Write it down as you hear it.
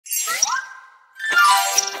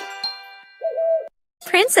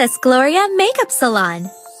Princess Gloria Makeup Salon.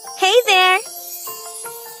 Hey there!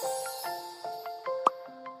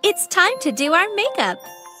 It's time to do our makeup.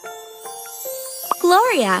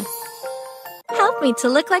 Gloria, help me to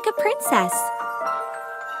look like a princess.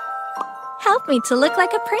 Help me to look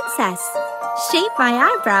like a princess. Shape my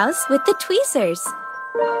eyebrows with the tweezers.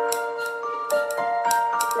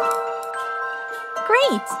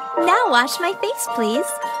 Great! Now wash my face, please.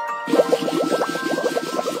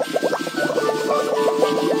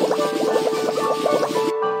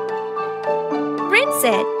 Rinse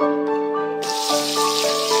it.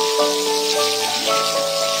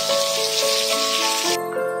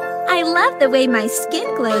 I love the way my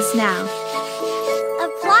skin glows now.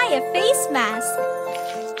 Apply a face mask.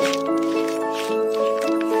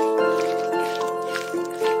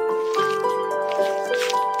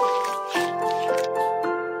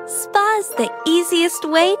 Spa's the easiest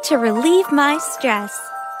way to relieve my stress.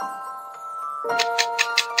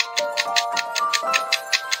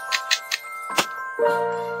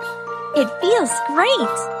 It feels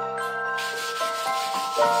great.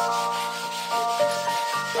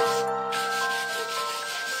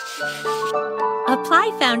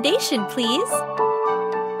 Apply foundation, please.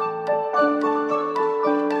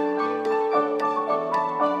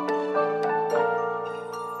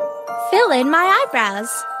 Fill in my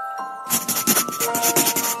eyebrows.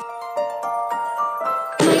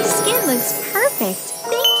 My skin looks perfect.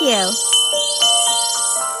 Thank you.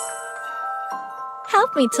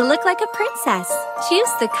 Help me to look like a princess. Choose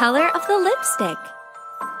the color of the lipstick.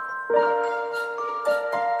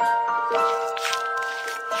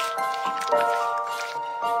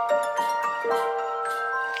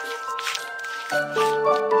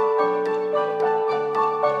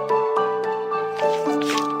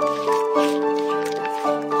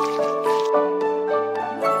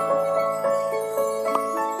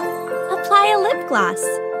 Apply a lip gloss.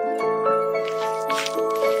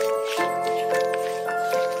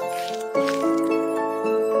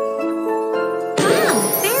 Wow,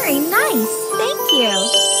 very nice. Thank you.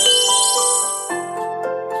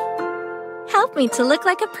 Help me to look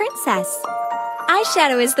like a princess.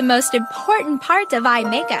 Eyeshadow is the most important part of eye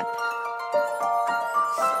makeup.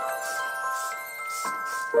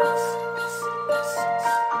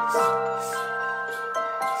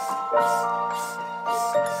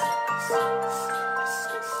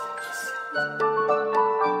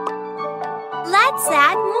 Let's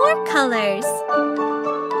add more colors.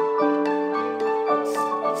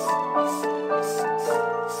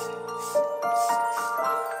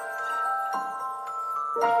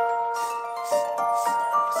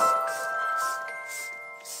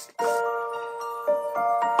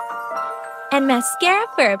 And mascara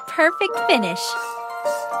for a perfect finish.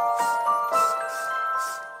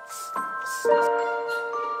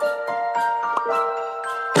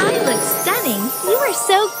 I look stunning. You are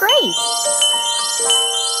so great.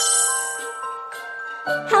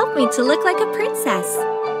 Help me to look like a princess.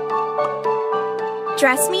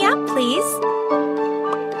 Dress me up, please.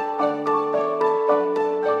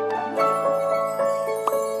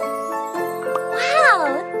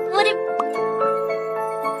 Wow, what a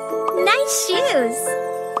nice shoes.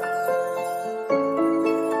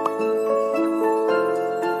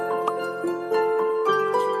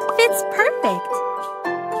 Fits perfect.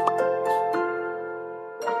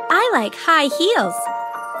 I like high heels.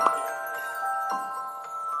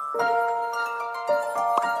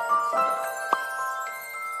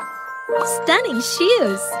 Stunning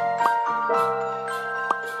shoes.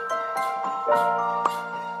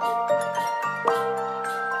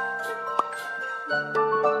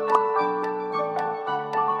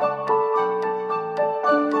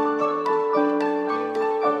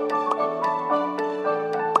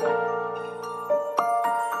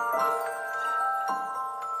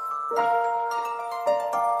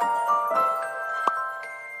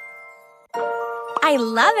 I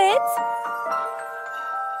love it!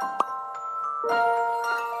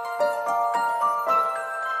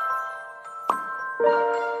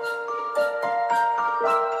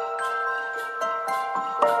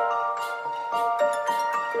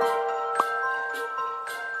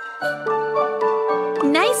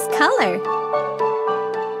 Nice color!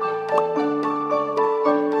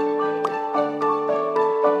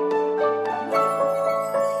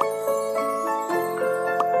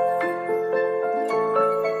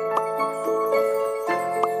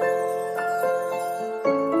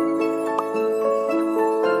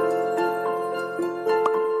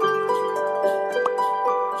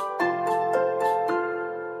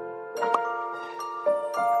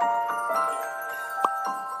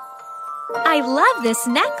 I love this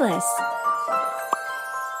necklace.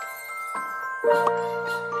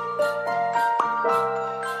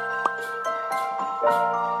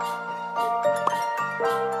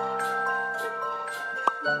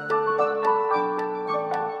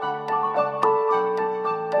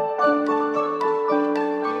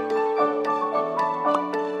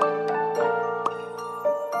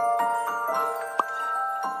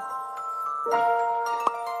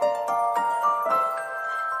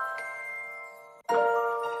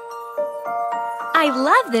 I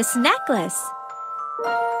love this necklace.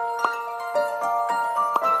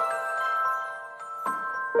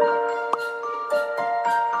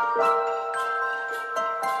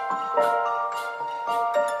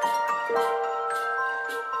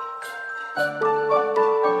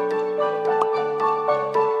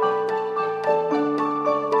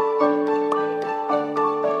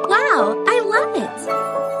 Wow, I love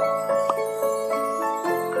it.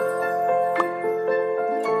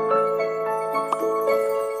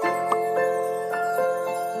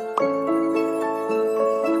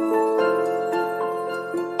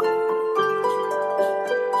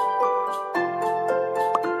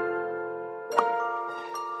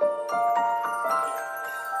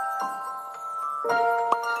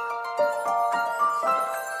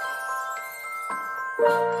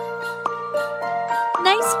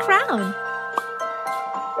 Nice crown.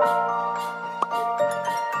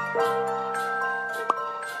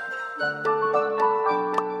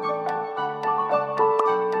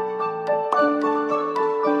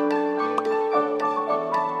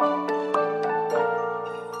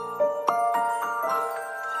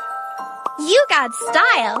 You got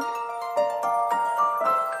style.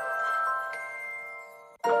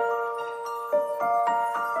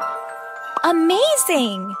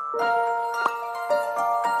 Amazing!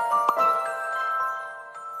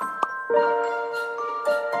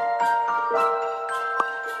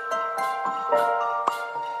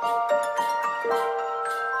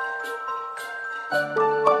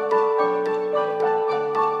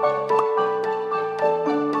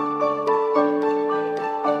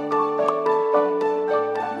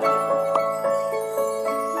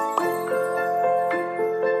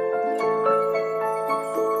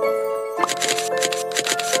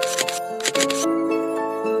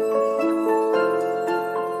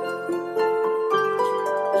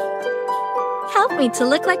 Help me to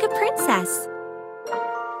look like a princess.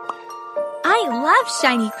 I love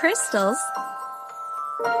shiny crystals.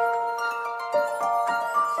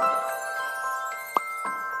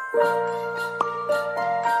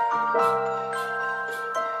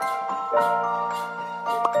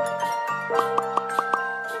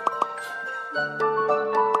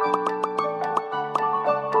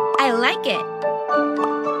 I like it.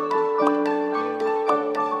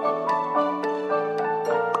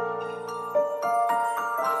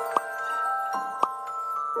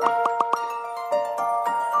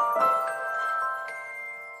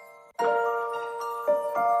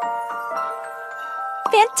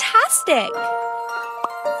 Fantastic!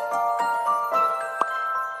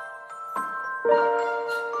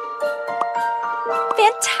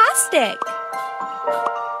 Fantastic!